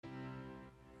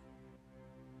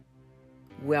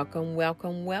Welcome,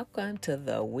 welcome, welcome to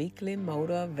the Weekly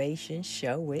Motivation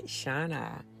Show with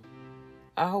Shauna.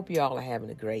 I hope you all are having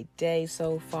a great day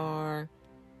so far.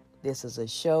 This is a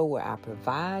show where I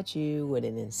provide you with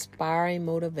an inspiring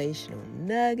motivational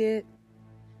nugget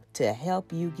to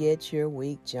help you get your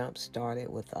week jump started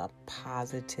with a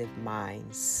positive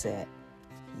mindset.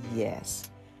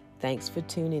 Yes, thanks for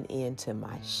tuning in to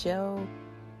my show.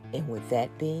 And with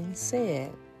that being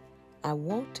said, I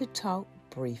want to talk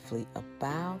briefly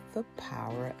about the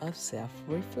power of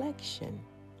self-reflection.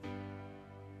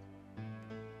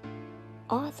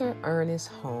 Author Ernest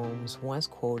Holmes once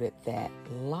quoted that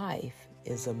life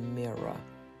is a mirror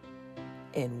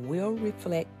and will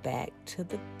reflect back to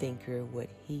the thinker what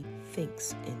he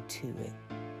thinks into it.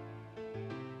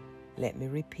 Let me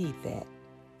repeat that.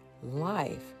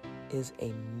 Life is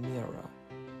a mirror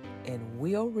and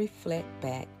will reflect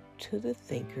back to the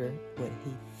thinker what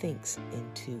he thinks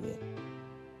into it.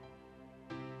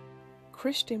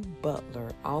 Christian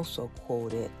Butler also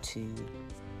quoted to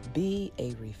be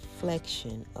a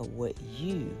reflection of what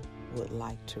you would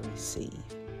like to receive.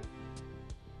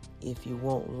 If you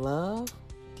want love,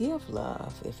 give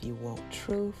love. If you want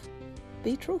truth,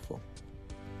 be truthful.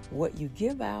 What you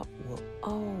give out will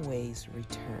always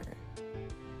return.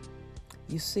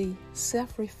 You see,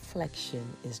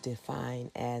 self-reflection is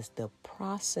defined as the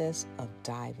process of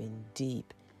diving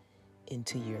deep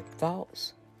into your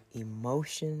thoughts,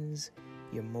 emotions,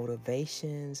 your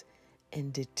motivations,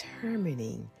 and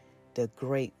determining the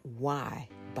great why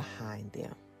behind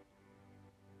them.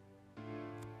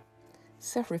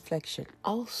 Self-reflection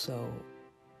also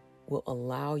will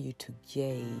allow you to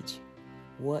gauge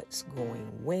what's going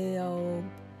well,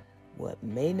 what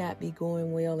may not be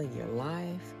going well in your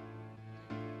life.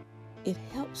 It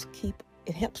helps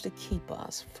to keep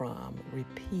us from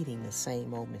repeating the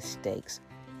same old mistakes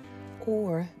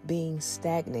or being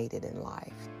stagnated in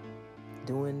life,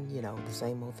 doing, the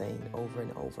same old thing over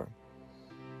and over.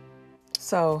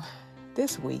 So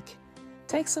this week,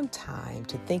 take some time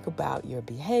to think about your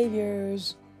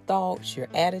behaviors, thoughts, your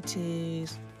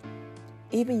attitudes,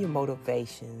 even your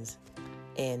motivations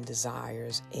and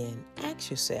desires, and ask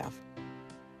yourself,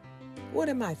 what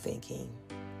am I thinking?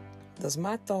 Does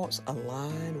my thoughts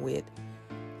align with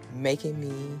making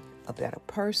me a better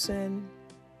person?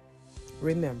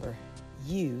 Remember,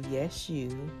 you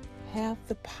have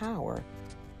the power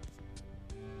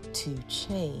to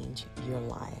change your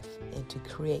life and to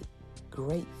create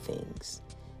great things.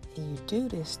 And you do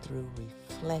this through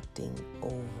reflecting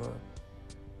over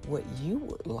what you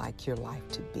would like your life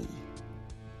to be.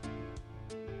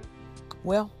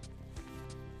 Well,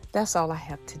 that's all I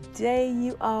have today,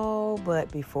 you all. But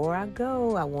before I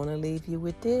go, I want to leave you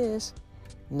with this.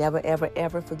 Never, ever,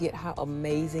 ever forget how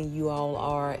amazing you all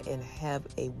are, and have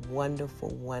a wonderful,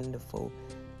 wonderful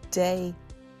day.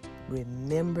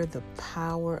 Remember the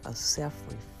power of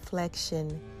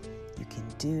self-reflection. You can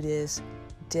do this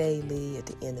daily, at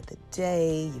the end of the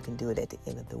day. You can do it at the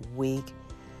end of the week.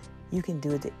 You can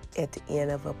do it at the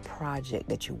end of a project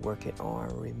that you're working on.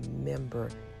 Remember,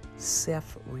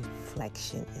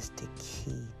 self-reflection is the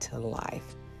key to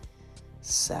life.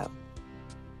 So,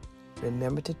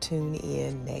 remember to tune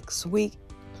in next week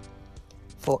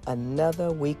for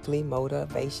another weekly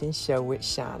motivation show with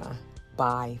Shauna.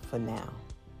 Bye for now.